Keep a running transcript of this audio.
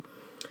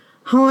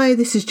Hi,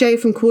 this is Jay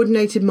from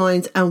Coordinated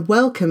Minds and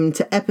welcome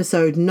to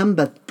episode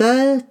number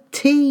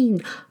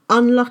 13.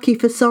 Unlucky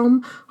for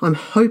some, I'm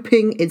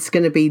hoping it's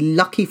going to be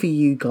lucky for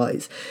you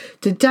guys.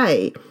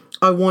 Today,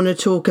 I want to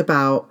talk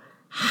about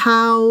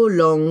how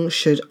long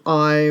should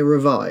I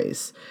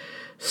revise?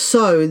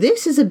 So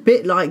this is a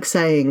bit like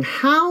saying,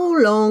 how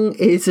long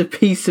is a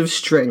piece of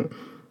string,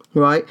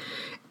 right?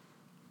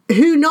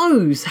 Who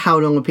knows how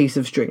long a piece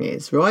of string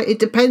is, right? It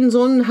depends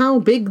on how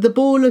big the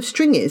ball of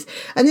string is.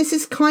 And this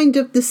is kind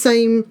of the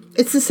same,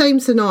 it's the same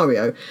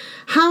scenario.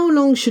 How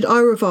long should I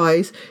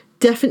revise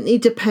definitely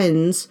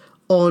depends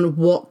on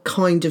what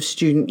kind of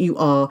student you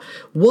are,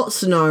 what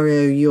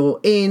scenario you're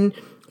in,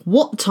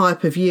 what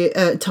type of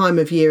year, time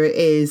of year it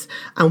is,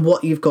 and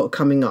what you've got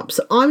coming up.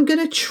 So I'm going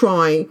to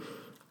try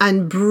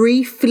and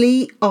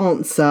briefly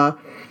answer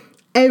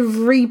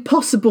every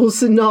possible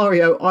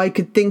scenario I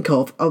could think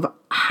of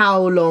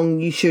how long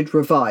you should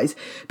revise.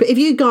 But if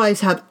you guys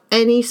have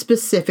any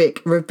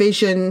specific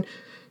revision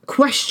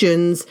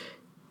questions,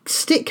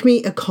 stick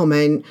me a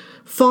comment.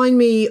 Find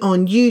me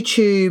on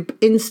YouTube,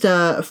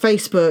 Insta,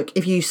 Facebook.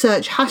 If you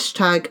search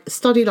hashtag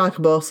study like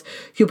a boss,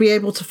 you'll be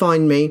able to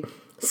find me.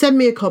 Send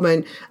me a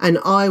comment and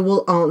I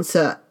will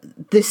answer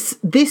this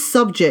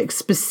subject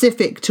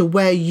specific to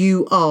where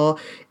you are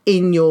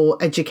in your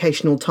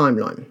educational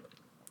timeline.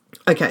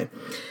 Okay,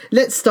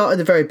 let's start at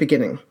the very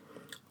beginning.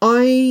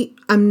 I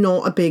am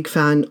not a big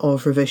fan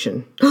of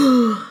revision.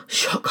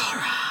 Shock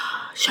horror,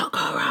 shock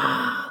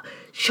horror,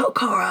 shock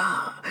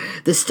horror.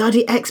 The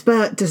study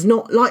expert does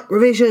not like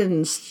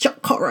revisions.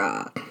 Shock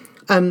horror.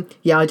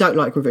 Yeah, I don't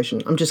like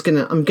revision. I'm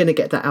gonna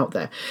get that out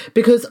there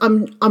because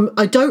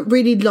I don't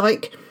really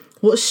like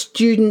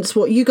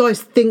what you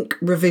guys think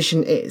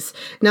revision is.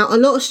 Now, a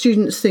lot of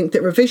students think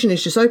that revision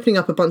is just opening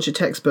up a bunch of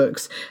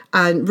textbooks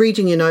and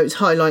reading your notes,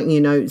 highlighting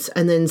your notes,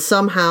 and then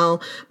somehow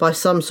by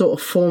some sort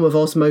of form of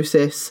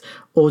osmosis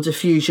or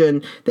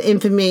diffusion, the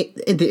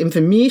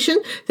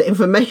information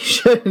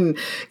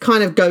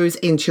kind of goes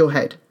into your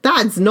head.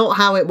 That's not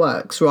how it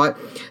works, right?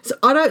 So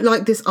I don't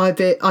like this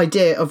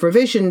idea of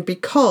revision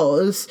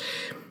because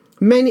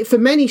for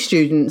many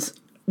students,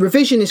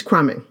 revision is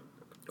cramming.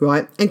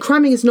 Right? And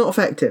cramming is not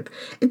effective.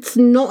 It's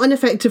not an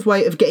effective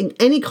way of getting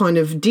any kind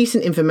of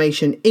decent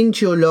information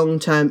into your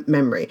long-term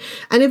memory.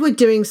 And if we're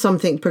doing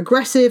something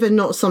progressive and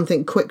not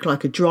something quick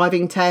like a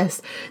driving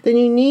test, then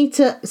you need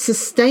to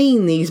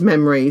sustain these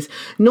memories,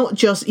 not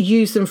just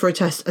use them for a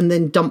test and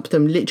then dump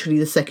them literally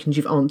the second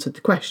you've answered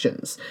the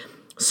questions.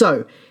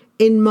 So,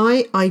 in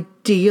my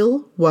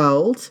ideal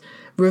world,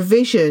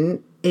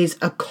 revision is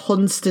a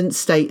constant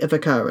state of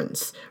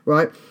occurrence,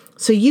 right?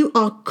 So you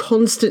are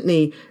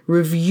constantly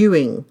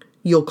reviewing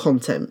your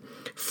content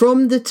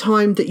from the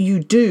time that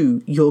you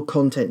do your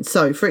content.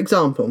 So, for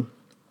example,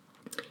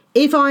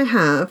 if I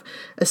have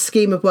a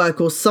scheme of work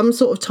or some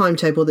sort of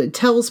timetable that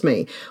tells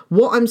me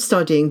what I'm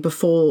studying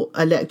before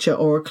a lecture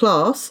or a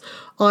class,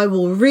 I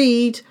will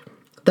read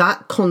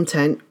that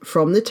content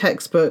from the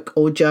textbook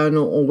or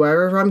journal or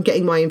wherever I'm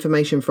getting my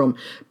information from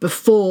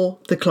before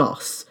the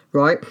class,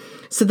 right?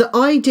 So the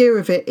idea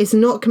of it is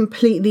not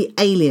completely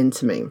alien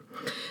to me.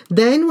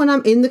 Then when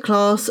I'm in the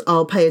class,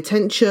 I'll pay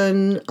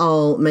attention,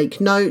 I'll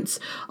make notes,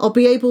 I'll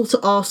be able to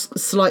ask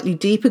slightly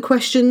deeper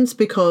questions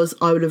because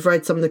I would have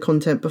read some of the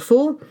content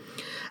before.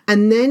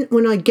 And then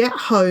when I get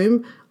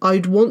home,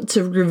 I'd want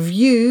to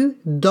review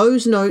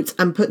those notes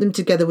and put them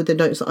together with the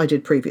notes that I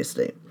did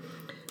previously.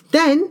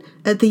 Then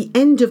at the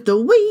end of the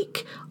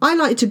week, I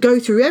like to go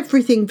through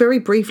everything very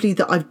briefly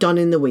that I've done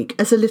in the week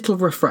as a little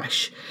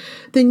refresh.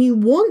 Then you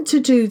want to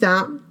do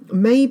that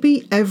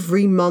maybe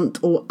every month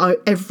or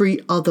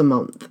every other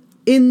month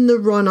in the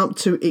run up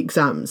to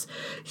exams.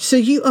 So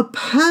you are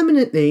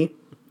permanently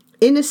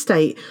in a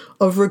state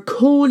of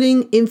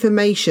recalling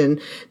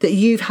information that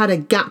you've had a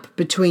gap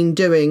between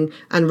doing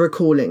and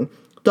recalling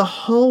the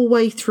whole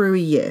way through a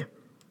year,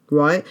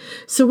 right?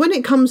 So when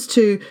it comes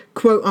to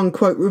quote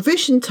unquote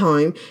revision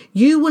time,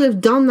 you will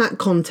have done that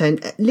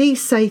content at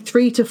least say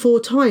 3 to 4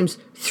 times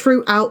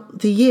throughout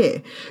the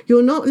year.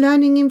 You're not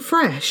learning in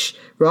fresh,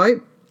 right?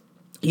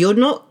 You're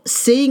not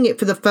seeing it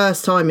for the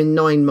first time in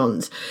 9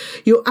 months.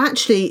 You're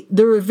actually,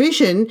 the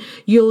revision,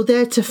 you're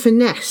there to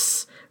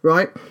finesse,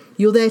 right?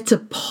 You're there to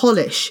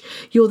polish.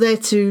 You're there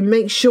to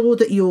make sure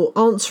that you're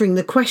answering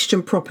the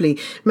question properly.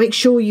 Make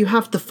sure you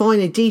have the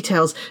finer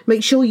details.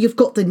 Make sure you've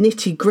got the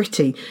nitty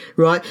gritty,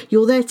 right?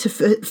 You're there to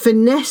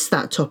finesse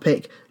that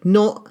topic,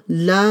 not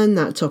learn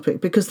that topic,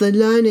 because the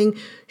learning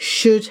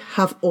should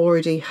have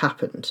already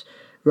happened,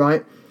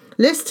 right?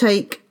 Let's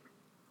take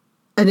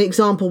an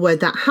example where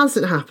that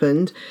hasn't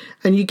happened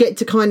and you get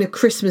to kind of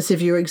Christmas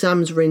if your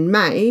exams are in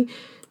May.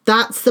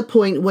 That's the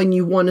point when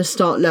you want to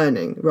start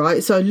learning,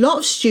 right? So a lot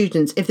of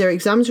students, if their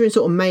exams are in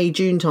sort of May,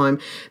 June time,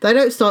 they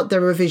don't start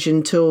their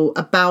revision till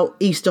about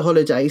Easter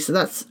holiday. So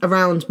that's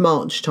around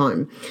March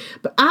time.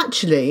 But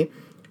actually,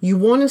 you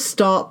want to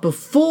start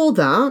before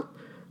that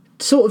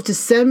sort of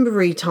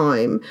December-y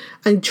time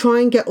and try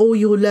and get all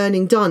your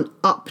learning done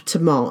up to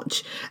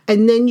March.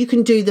 And then you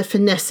can do the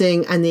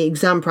finessing and the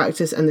exam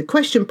practice and the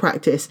question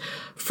practice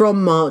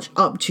from March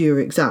up to your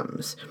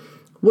exams.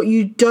 What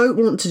you don't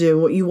want to do,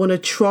 what you want to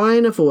try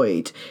and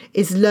avoid,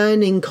 is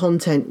learning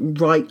content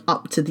right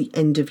up to the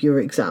end of your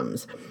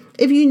exams.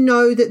 If you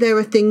know that there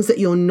are things that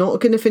you're not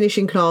going to finish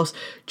in class,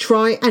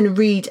 try and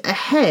read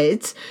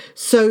ahead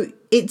so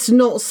it's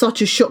not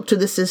such a shock to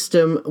the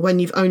system when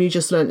you've only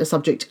just learnt a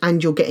subject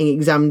and you're getting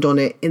examined on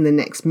it in the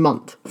next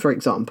month, for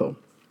example.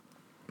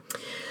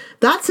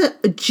 That's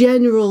a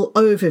general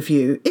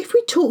overview. If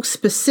we talk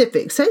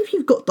specific, say if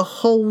you've got the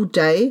whole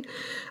day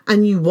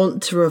and you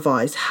want to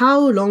revise, how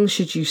long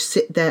should you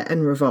sit there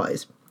and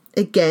revise?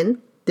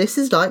 Again, this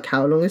is like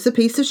how long is a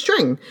piece of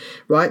string,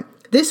 right?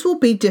 This will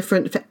be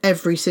different for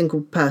every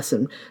single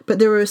person, but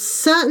there are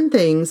certain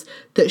things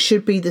that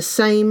should be the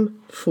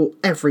same for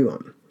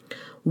everyone.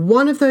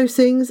 One of those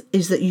things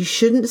is that you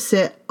shouldn't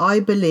sit, I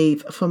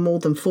believe, for more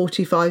than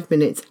 45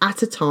 minutes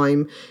at a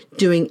time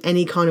doing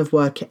any kind of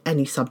work at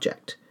any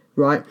subject,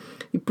 right?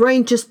 Your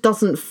brain just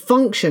doesn't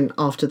function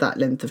after that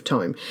length of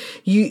time.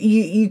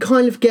 You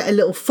kind of get a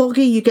little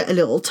foggy, you get a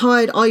little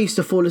tired. I used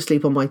to fall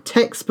asleep on my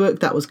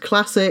textbook. That was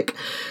classic,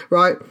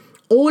 right?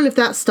 All of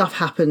that stuff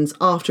happens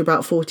after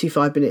about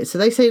 45 minutes. So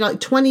they say like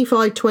 20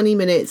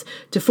 minutes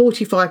to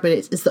 45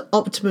 minutes is the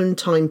optimum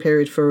time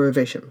period for a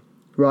revision,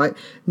 right?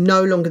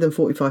 No longer than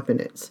 45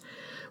 minutes.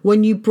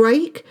 When you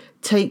break,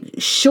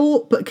 take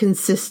short but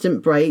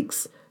consistent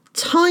breaks,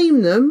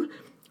 time them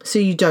so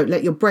you don't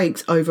let your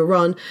breaks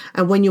overrun.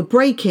 And when you're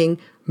breaking,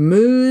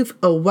 move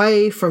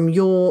away from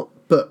your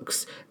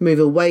books, move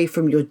away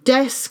from your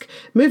desk,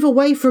 move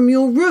away from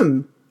your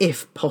room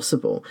if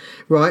possible,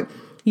 right?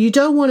 You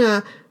don't want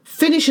to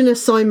finish an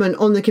assignment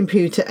on the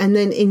computer and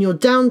then in your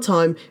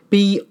downtime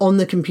be on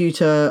the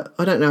computer,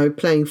 I don't know,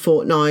 playing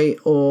Fortnite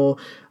or,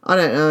 I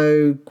don't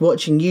know,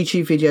 watching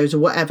YouTube videos or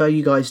whatever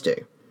you guys do,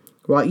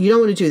 right? You don't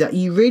want to do that.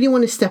 You really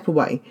want to step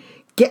away.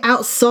 Get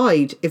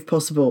outside if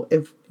possible.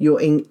 If you're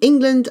in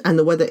England and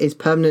the weather is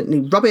permanently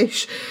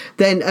rubbish,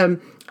 then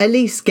at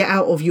least get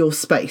out of your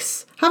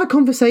space. Have a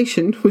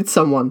conversation with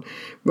someone,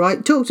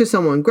 right? Talk to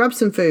someone, grab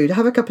some food,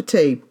 have a cup of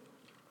tea,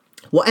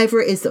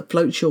 whatever it is that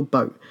floats your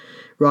boat,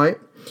 right?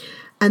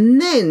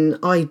 And then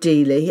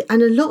ideally,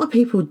 and a lot of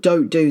people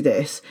don't do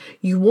this,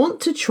 you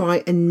want to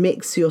try and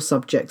mix your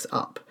subjects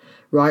up,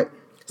 right?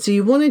 So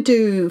you want to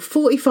do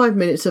 45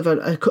 minutes of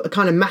a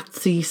kind of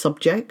mathsy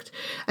subject,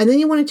 and then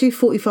you want to do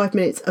 45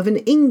 minutes of an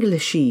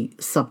Englishy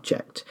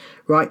subject,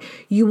 right?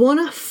 You want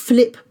to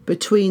flip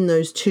between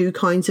those two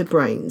kinds of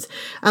brains.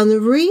 And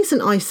the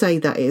reason I say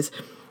that is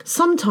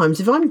sometimes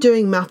if I'm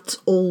doing maths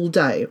all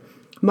day,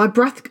 my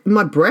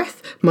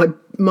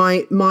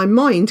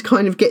mind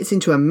kind of gets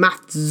into a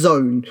maths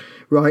zone,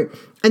 right?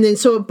 And then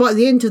so by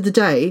the end of the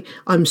day,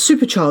 I'm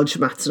supercharged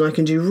maths and I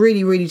can do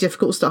really, really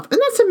difficult stuff.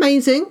 And that's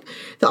amazing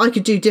that I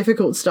could do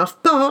difficult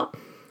stuff, but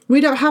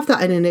we don't have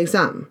that in an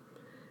exam,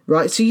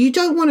 right? So you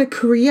don't want to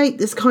create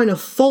this kind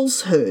of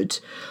falsehood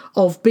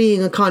of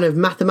being a kind of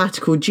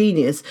mathematical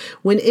genius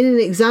when in an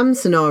exam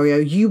scenario,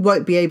 you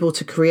won't be able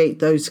to create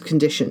those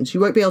conditions.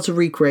 You won't be able to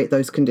recreate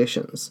those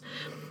conditions.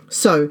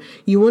 So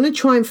you want to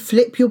try and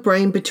flip your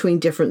brain between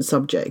different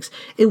subjects.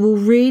 It will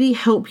really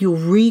help your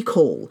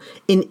recall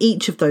in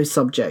each of those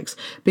subjects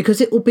because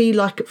it will be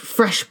like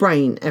fresh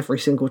brain every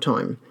single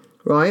time,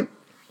 right?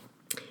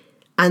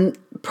 And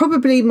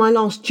probably my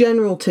last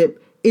general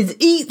tip is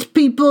eat,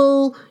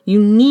 people.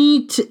 You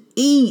need to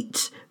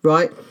eat,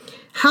 right?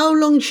 How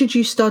long should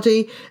you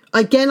study?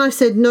 Again, I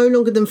said no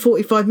longer than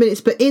 45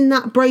 minutes, but in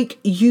that break,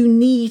 you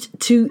need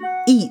to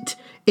eat.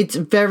 It's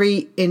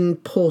very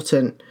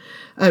important.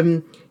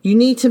 You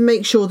need to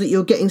make sure that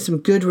you're getting some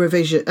good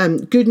revision,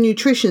 good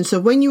nutrition. So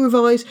when you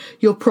revise,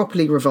 you're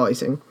properly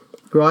revising,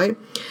 right?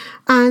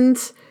 And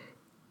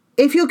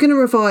if you're going to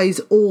revise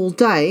all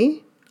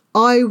day,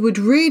 I would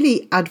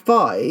really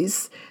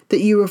advise that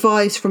you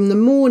revise from the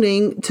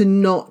morning to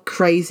not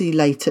crazy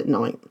late at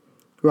night,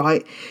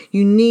 right?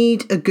 You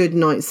need a good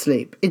night's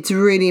sleep. It's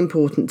really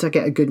important to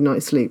get a good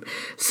night's sleep.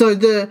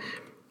 So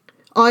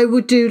I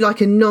would do like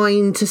a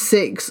 9 to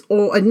 6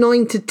 or a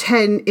 9 to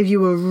 10 if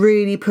you were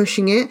really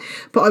pushing it,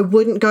 but I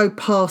wouldn't go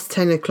past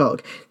 10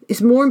 o'clock.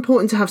 It's more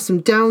important to have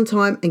some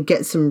downtime and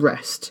get some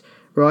rest,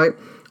 right?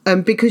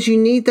 Because you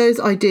need those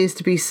ideas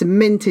to be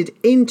cemented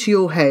into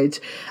your head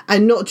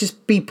and not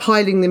just be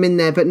piling them in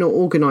there but not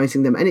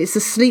organising them. And it's the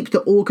sleep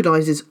that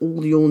organises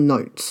all your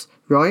notes,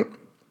 right?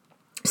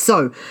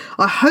 So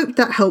I hope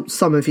that helped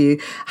some of you.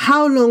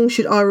 How long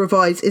should I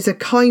revise is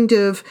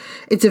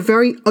it's a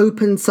very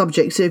open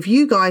subject. So if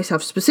you guys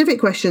have specific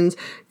questions,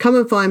 come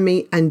and find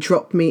me and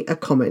drop me a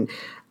comment.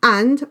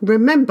 And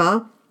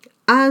remember,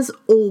 as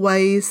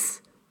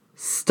always,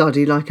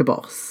 study like a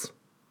boss.